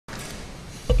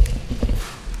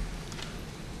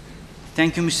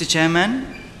Thank you, Mr. Chairman.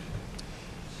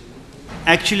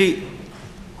 Actually,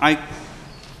 I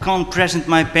can't present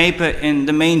my paper in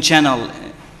the main channel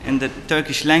in the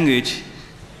Turkish language,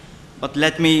 but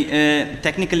let me,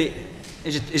 technically,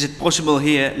 is it possible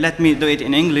here? Let me do it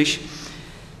in English.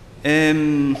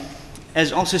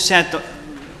 As also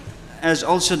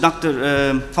Dr.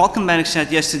 Valkenberg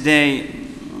said yesterday,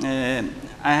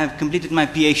 I have completed my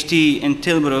PhD in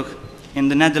Tilburg in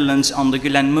the Netherlands on the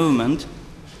Gülen movement.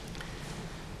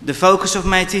 The focus of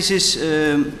my thesis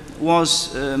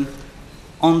was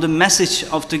on the message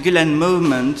of the Gülen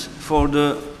movement for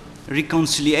the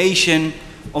reconciliation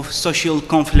of social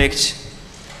conflicts,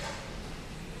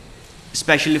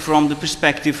 especially from the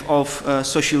perspective of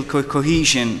social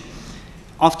cohesion.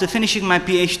 After finishing my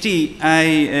PhD,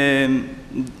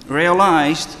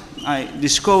 I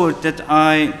discovered that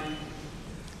I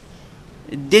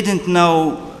didn't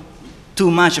know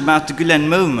too much about the Gülen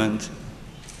movement.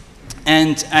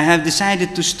 And I have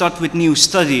decided to start with new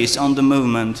studies on the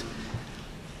movement.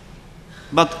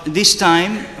 But this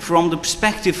time, from the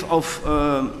perspective of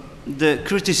the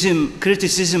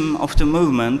criticism of the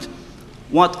movement,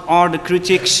 what are the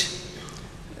critics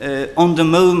on the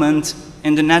movement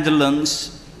in the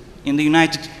Netherlands, in the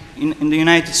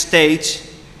United States,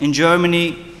 in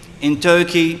Germany, in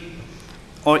Turkey,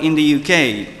 or in the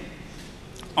UK?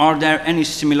 Are there any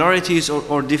similarities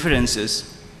or differences?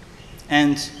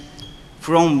 And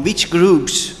from which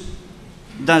groups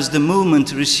does the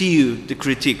movement receive the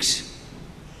critiques,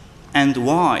 and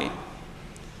why?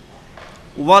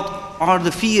 What are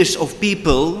the fears of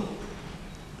people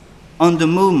on the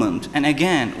movement, and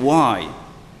again, why?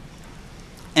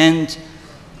 And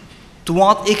to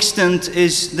what extent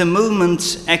is the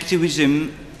movement's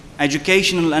activism,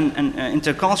 educational and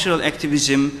intercultural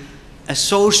activism, a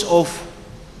source of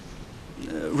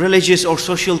religious or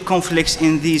social conflicts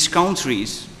in these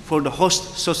countries for the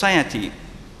host society?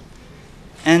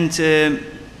 And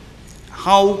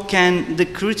how can the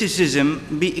criticism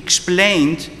be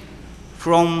explained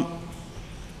from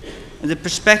the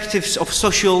perspectives of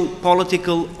social,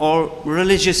 political, or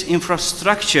religious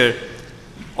infrastructure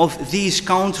of these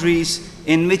countries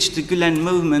in which the Gülen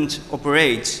movement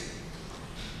operates?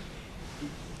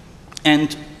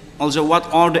 And also, what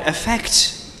are the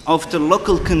effects of the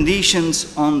local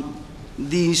conditions on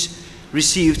these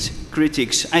received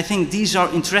critics? I think these are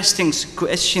interesting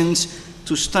questions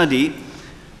to study.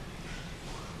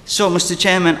 So, Mr.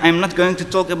 Chairman, I'm not going to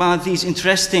talk about these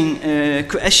interesting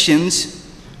questions,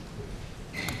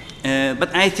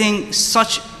 but I think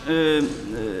such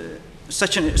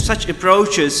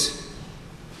approaches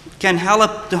can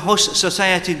help the host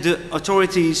society, the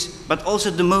authorities, but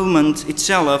also the movement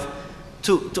itself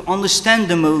to understand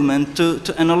the movement,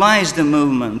 to analyze the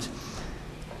movement.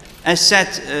 As said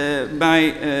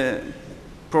by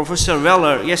Professor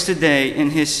Weller yesterday in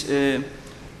his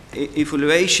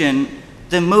evaluation,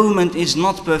 the movement is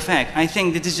not perfect. I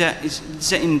think that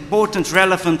it's an important,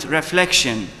 relevant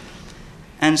reflection.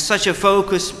 And such a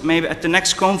focus, maybe at the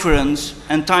next conference,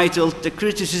 entitled "The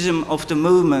Criticism of the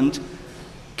Movement,"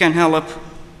 can help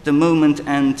the movement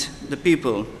and the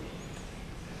people.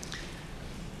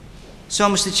 So,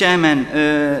 Mr. Chairman,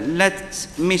 let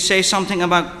me say something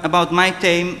about my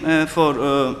theme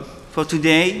for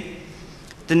today.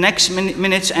 The next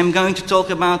minutes I'm going to talk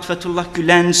about Fethullah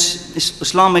Gülen's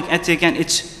Islamic ethic and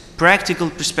its practical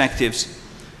perspectives.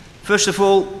 First of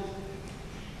all,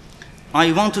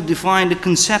 I want to define the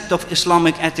concept of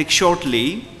Islamic ethic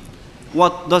shortly.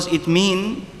 What does it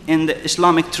mean in the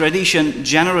Islamic tradition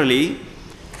generally,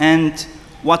 and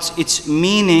what's its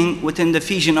meaning within the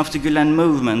vision of the Gülen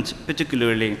movement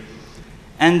particularly?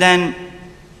 And then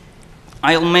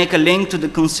I'll make a link to the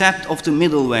concept of the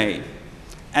middle way.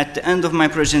 At the end of my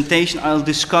presentation, I'll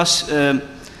discuss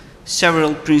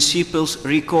several principles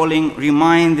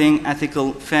reminding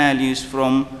ethical values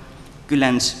from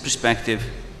Gülen's perspective.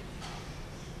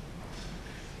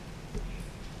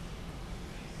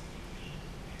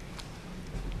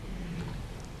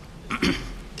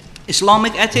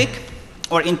 Islamic ethic,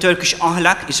 or in Turkish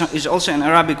ahlak, is also an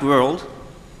Arabic word.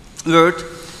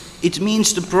 It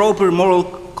means the proper moral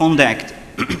conduct.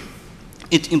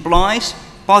 It implies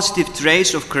positive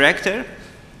traits of character,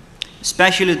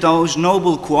 especially those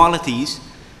noble qualities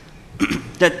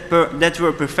that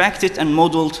were perfected and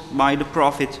modeled by the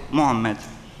Prophet Muhammad.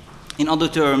 In other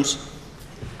terms,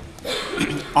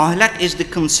 ahlak is the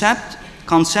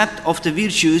concept of the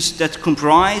virtues that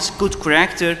comprise good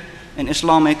character in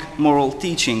Islamic moral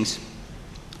teachings.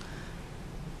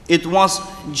 It was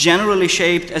generally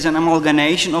shaped as an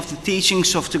amalgamation of the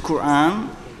teachings of the Quran,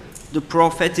 the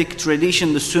prophetic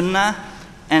tradition, the Sunnah,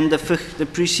 and the fiqh, the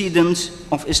precedents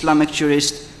of Islamic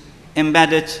jurists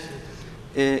embedded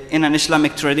in an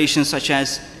Islamic tradition such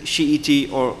as Shiite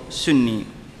or Sunni.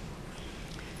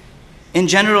 In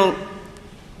general,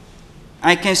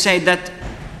 I can say that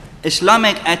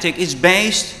Islamic ethic is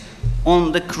based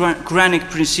on the Quranic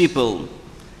principle,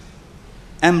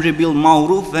 Amr bil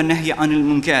Ma'ruf wa Nahy anil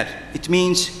Munkar. It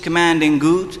means commanding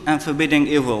good and forbidding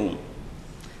evil.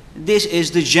 This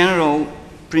is the general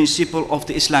principle of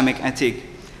the Islamic ethic.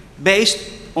 Based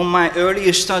on my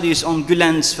earlier studies on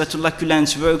Fethullah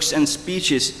Gülen's works and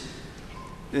speeches,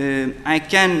 I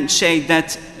can say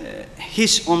that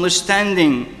his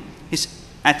understanding, his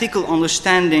ethical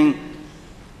understanding,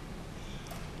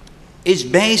 is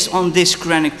based on this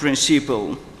Quranic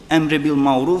principle, Amr bil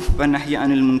Ma'ruf wa Nahy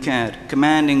anil Munkar,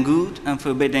 commanding good and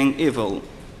forbidding evil.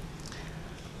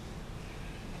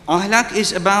 Ahlak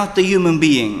is about the human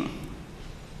being.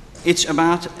 It's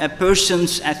about a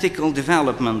person's ethical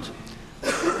development.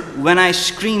 When I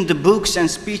screened the books and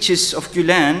speeches of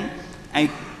Gülen,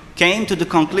 I came to the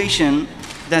conclusion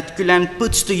that Gülen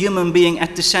puts the human being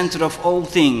at the center of all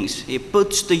things. He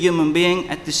puts the human being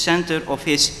at the center of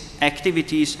his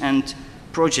activities and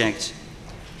projects.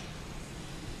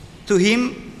 To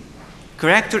him,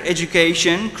 character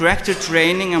education, character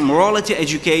training, and morality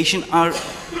education are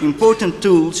important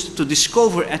tools to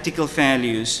discover ethical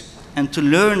values and to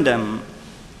learn them.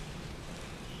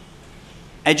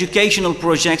 Educational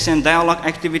projects and dialogue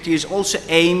activities also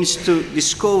aims to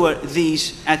discover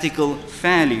these ethical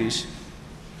values.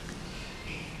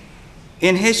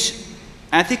 In his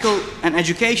ethical and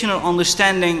educational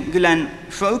understanding, Gülen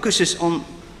focuses on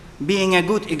being a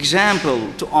good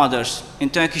example to others, in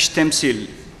Turkish temsil.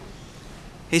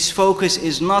 His focus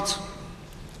is not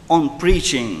on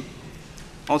preaching,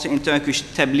 also in Turkish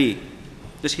tabligh.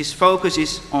 Thus his focus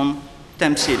is on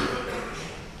temsil.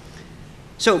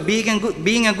 So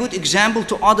being a good example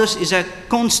to others is a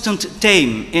constant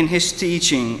theme in his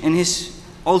teaching,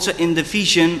 also in the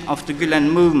vision of the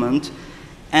Gülen movement,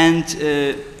 and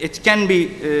it can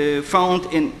be found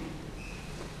in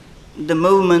the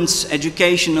movement's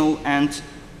educational and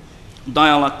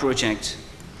dialogue projects.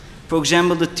 For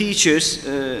example, the teachers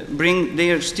bring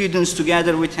their students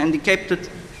together with handicapped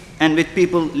and with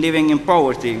people living in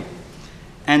poverty,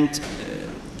 and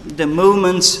the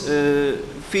movement's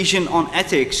vision on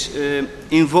ethics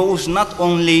involves not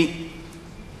only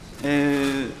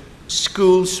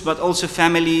schools, but also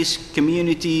families,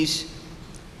 communities,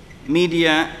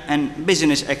 media, and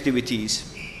business activities.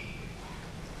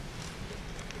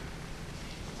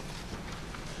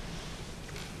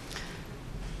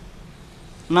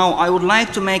 Now, I would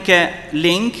like to make a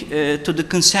link to the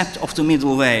concept of the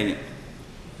middle way.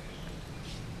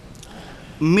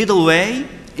 Middle way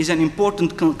is an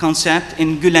important concept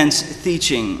in Gülen's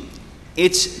teaching.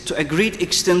 It's to a great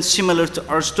extent similar to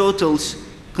Aristotle's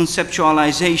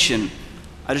conceptualization.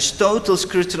 Aristotle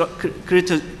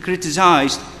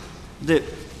criticized the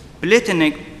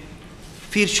Platonic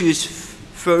virtues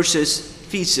versus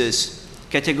thesis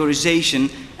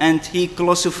categorization, and he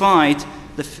classified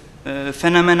the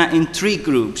phenomena in three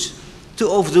groups. Two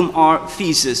of them are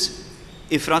theses,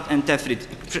 ifrat and tafrit,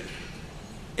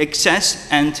 excess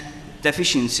and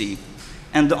deficiency,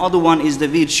 and the other one is the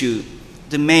virtue,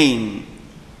 the main,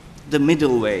 the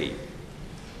middle way.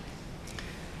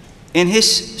 In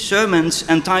his sermons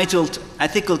entitled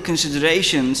Ethical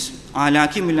Considerations,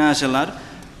 Ahlaki Mülazalar,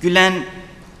 Gülen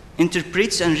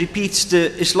interprets and repeats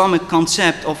the Islamic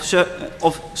concept of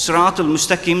Sirat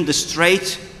al-Mustaqim, the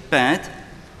straight path,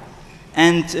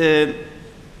 and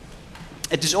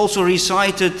it is also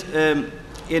recited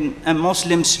in a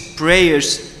Muslim's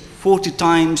prayers 40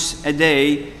 times a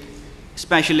day,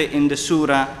 especially in the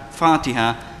Surah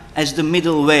Fatiha, as the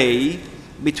middle way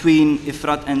between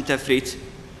ifrat and tafrit,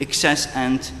 excess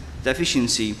and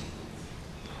deficiency.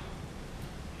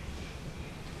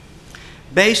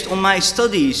 Based on my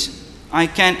studies, I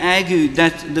can argue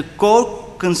that the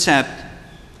core concept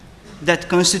that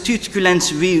constitutes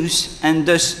Gülen's views and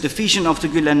thus the vision of the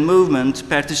Gülen movement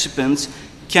participants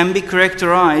can be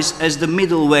characterized as the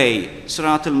middle way,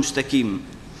 Sirat al-Mustaqim.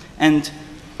 And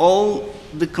all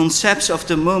the concepts of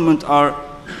the movement are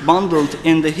bundled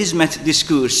in the Hizmet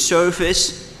discourse,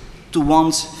 service to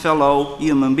one's fellow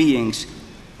human beings.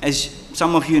 As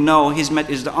some of you know, Hizmet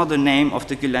is the other name of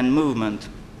the Gülen movement.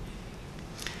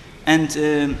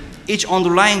 And each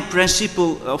underlying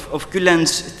principle of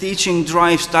Gülen's teaching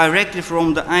derives directly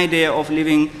from the idea of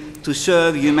living to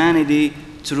serve humanity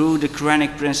through the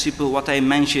Quranic principle, what I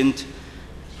mentioned,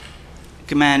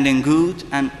 commanding good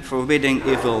and forbidding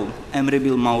evil, Amr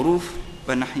bil Ma'ruf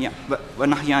wa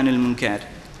Nahy anil Munkar.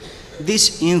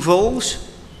 This involves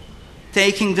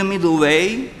taking the middle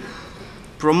way,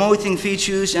 promoting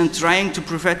virtues and trying to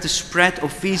prevent the spread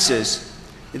of vices.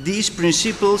 These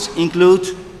principles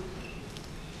include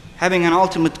having an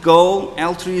ultimate goal,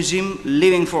 altruism,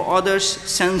 living for others,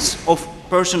 sense of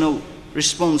personal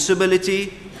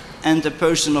responsibility, and a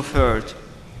person of hurt.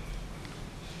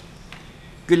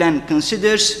 Gülen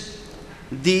considers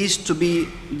these to be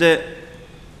the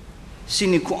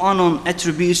sine qua non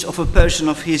attributes of a person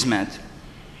of hizmet.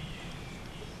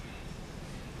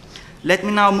 Let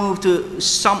me now move to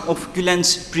some of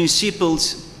Gülen's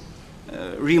principles,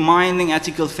 reminding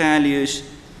ethical values,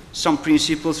 some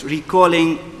principles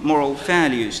recalling moral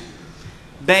values.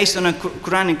 Based on a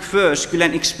Quranic verse,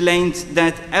 Gülen explained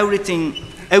that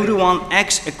everyone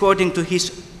acts according to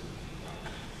his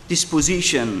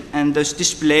disposition and thus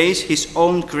displays his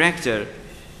own character.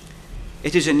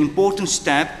 It is an important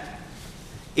step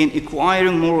in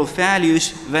acquiring moral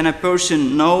values when a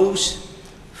person knows,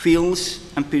 feels,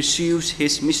 and perceives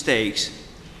his mistakes.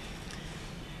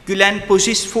 Gülen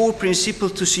posits 4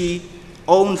 principles to see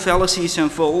own fallacies and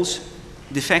faults,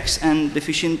 defects and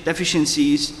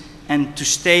deficiencies, and to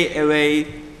stay away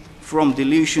from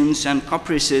delusions and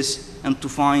caprices, and to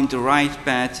find the right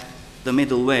path, the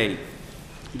middle way.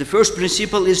 The first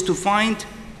principle is to find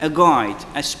a guide,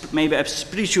 maybe a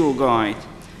spiritual guide,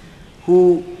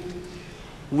 who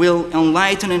will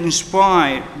enlighten and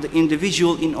inspire the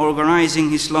individual in organizing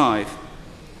his life.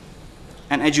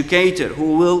 An educator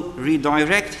who will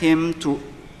redirect him to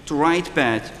right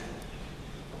path.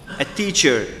 A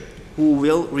teacher who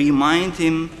will remind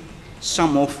him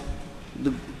some of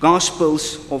the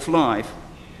gospels of life.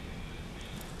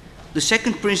 The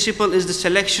second principle is the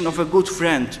selection of a good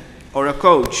friend or a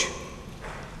coach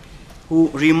who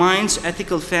reminds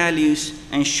ethical values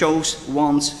and shows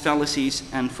one's fallacies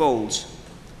and faults.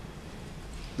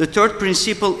 The third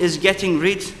principle is getting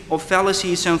rid of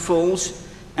fallacies and faults,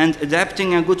 and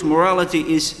adapting a good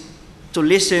morality is to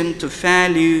listen, to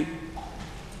value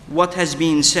what has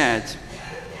been said,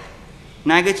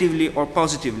 negatively or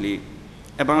positively,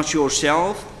 about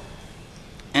yourself,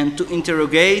 and to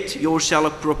interrogate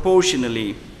yourself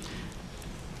proportionally.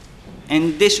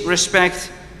 In this respect,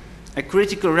 a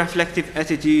critical reflective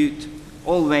attitude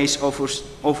always offers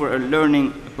a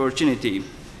learning opportunity.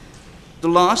 The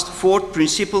last, fourth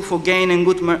principle for gaining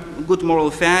good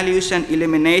moral values and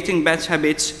eliminating bad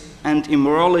habits and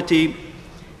immorality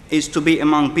is to be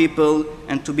among people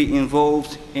and to be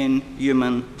involved in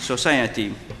human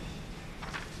society.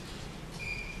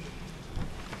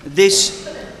 This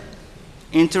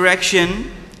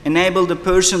interaction enables the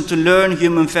person to learn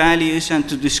human values and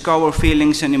to discover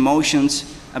feelings and emotions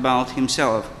about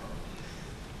himself.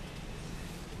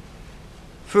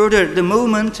 Further, the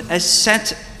movement has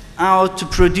set out to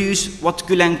produce what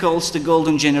Gülen calls the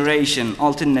golden generation,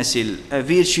 Altın Nesil, a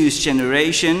virtuous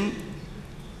generation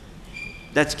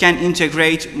that can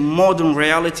integrate modern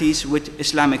realities with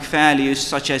Islamic values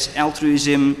such as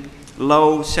altruism,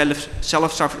 love,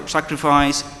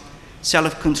 self-sacrifice,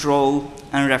 self-control,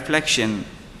 and reflection.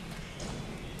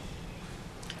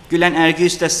 Gülen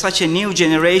argues that such a new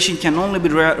generation can only be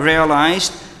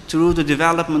realized through the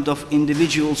development of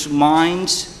individuals'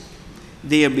 minds,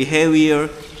 their behavior,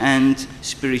 and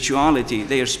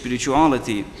their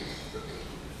spirituality.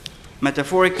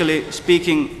 Metaphorically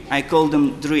speaking, I call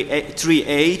them three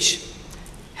H's: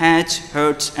 head,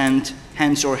 heart, and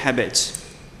hands or habits.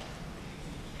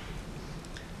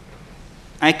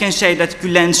 I can say that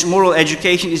Gülen's moral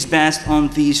education is based on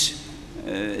these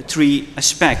three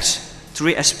aspects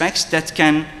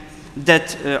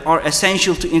that are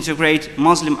essential to integrate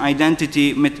Muslim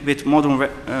identity with modern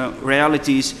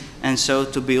realities, and so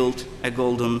to build a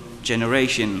golden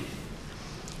generation.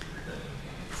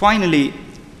 Finally,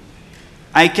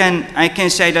 I can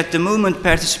say that the movement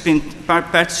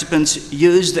participants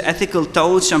use the ethical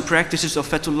thoughts and practices of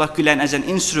Fethullah Gülen as an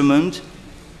instrument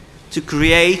to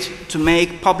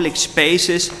make public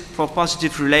spaces for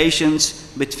positive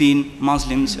relations between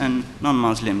Muslims and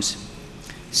non-Muslims.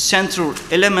 Central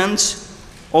elements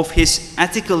of his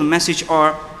ethical message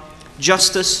are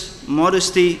justice,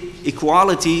 modesty,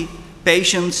 equality,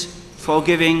 patience,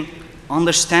 forgiving,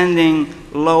 understanding,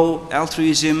 love,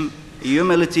 altruism,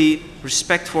 humility,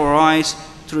 respect for rights,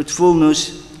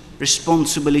 truthfulness,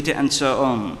 responsibility, and so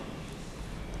on.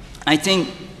 I think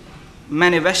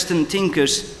many Western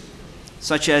thinkers,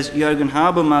 such as Jürgen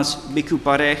Habermas, Bhikkhu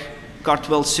Parekh,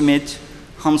 Caldwell Smith,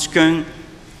 Hans Küng,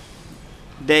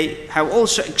 they have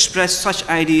also expressed such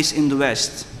ideas in the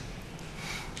West.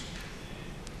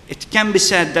 It can be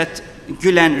said that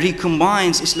Gülen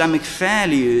recombines Islamic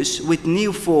values with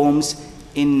new forms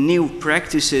in new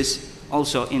practices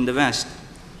also in the West.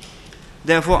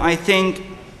 Therefore, I think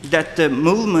that the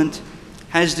movement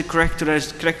has the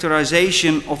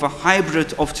characterization of a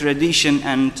hybrid of tradition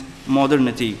and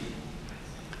modernity.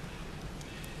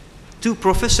 Two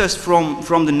professors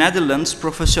from the Netherlands,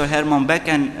 Professor Herman Beck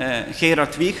and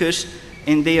Gerard Wiegers,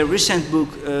 in their recent book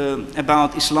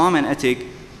about Islam and ethics,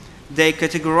 they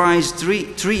categorize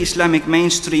three Islamic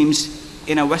mainstreams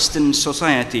in a Western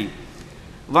society.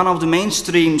 One of the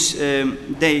mainstreams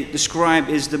they describe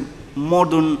is the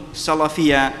modern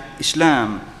Salafia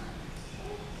Islam.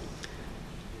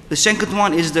 The second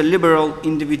one is the liberal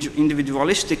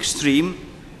individualistic stream,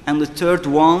 and the third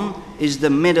one is the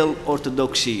middle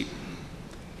orthodoxy.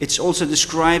 It's also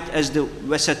described as the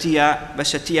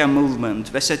Wasatiyya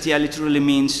movement. Wasatiyya literally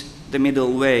means the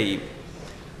middle way.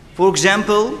 For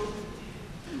example,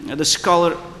 the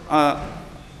scholar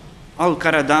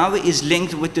Al-Qaradawi is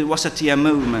linked with the Wasatiyya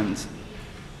movement.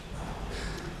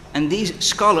 And these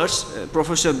scholars,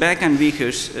 Professor Beck and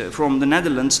Wiegers from the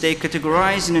Netherlands, they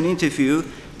categorize in an interview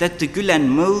that the Gülen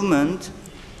movement,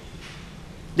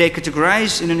 the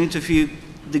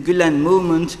Gülen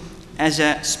movement as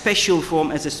a special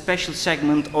form, as a special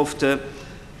segment of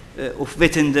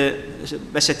within the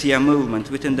Wasatiyya movement,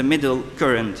 within the middle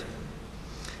current.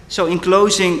 So in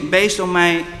closing, based on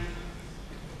my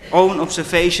own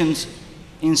observations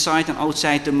inside and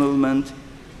outside the movement,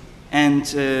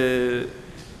 and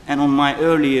on my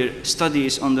earlier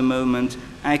studies on the movement,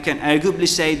 I can arguably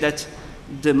say that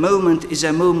the movement is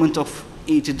a movement of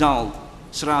i'tidal,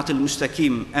 Sirat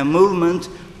al-Mustaqim. A movement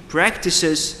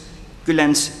practices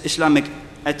Gülen's Islamic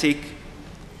ethic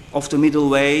of the middle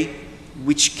way,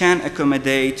 which can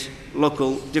accommodate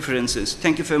local differences.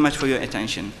 Thank you very much for your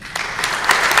attention.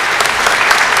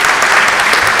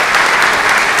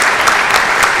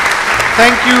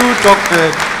 Thank you,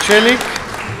 Dr. Celik.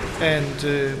 And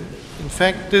in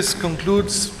fact, this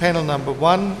concludes panel number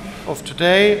 1 of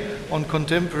today on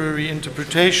contemporary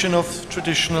interpretation of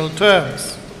traditional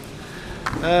terms.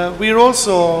 We are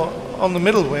also on the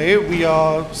middle way. We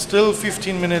are still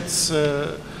 15 minutes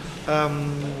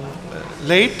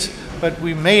late, but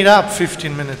we made up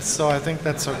 15 minutes, so I think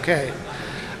that's okay.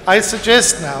 I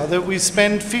suggest now that we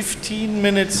spend 15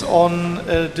 minutes on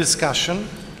discussion.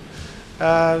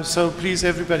 So please,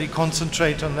 everybody,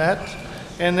 concentrate on that.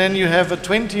 And then you have a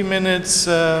 20 minutes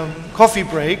coffee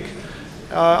break,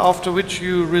 after which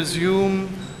you resume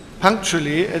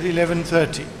punctually at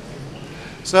 11:30.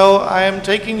 So I am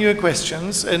taking your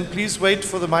questions, and please wait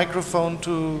for the microphone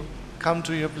to come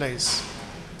to your place.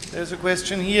 There's a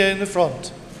question here in the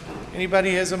front.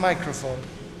 Anybody has a microphone?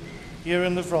 Here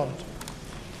in the front.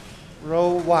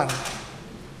 Row 1.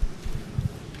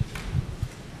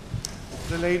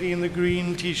 The lady in the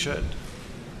green T-shirt.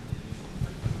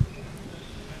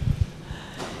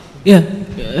 Ja,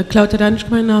 Claudia Dansch,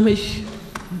 mein Name. Ich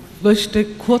möchte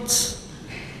kurz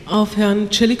auf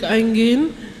Herrn Celik eingehen,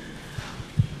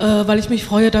 weil ich mich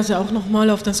freue, dass er auch nochmal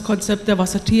auf das Konzept der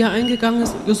Wasatiyya eingegangen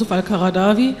ist, Yusuf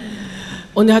al-Qaradawi.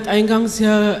 Und er hat eingangs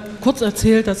ja kurz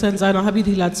erzählt, dass er in seiner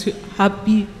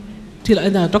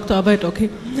Doktorarbeit,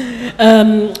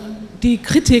 die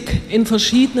Kritik in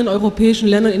verschiedenen europäischen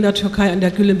Ländern in der Türkei an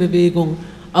der Gülen-Bewegung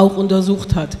auch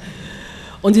untersucht hat.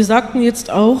 Und Sie sagten jetzt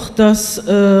auch, dass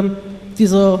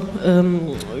diese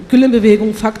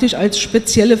Gülen-Bewegung faktisch als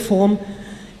spezielle Form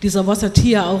dieser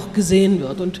Wasatiyya auch gesehen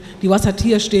wird. Und die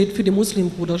Wasatiyya steht für die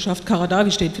Muslimbruderschaft,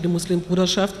 Qaradawi steht für die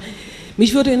Muslimbruderschaft.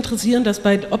 Mich würde interessieren,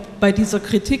 ob bei dieser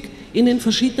Kritik in den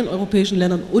verschiedenen europäischen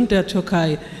Ländern und der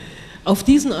Türkei auf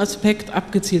diesen Aspekt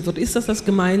abgezielt wird. Ist das das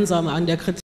Gemeinsame an der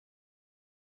Kritik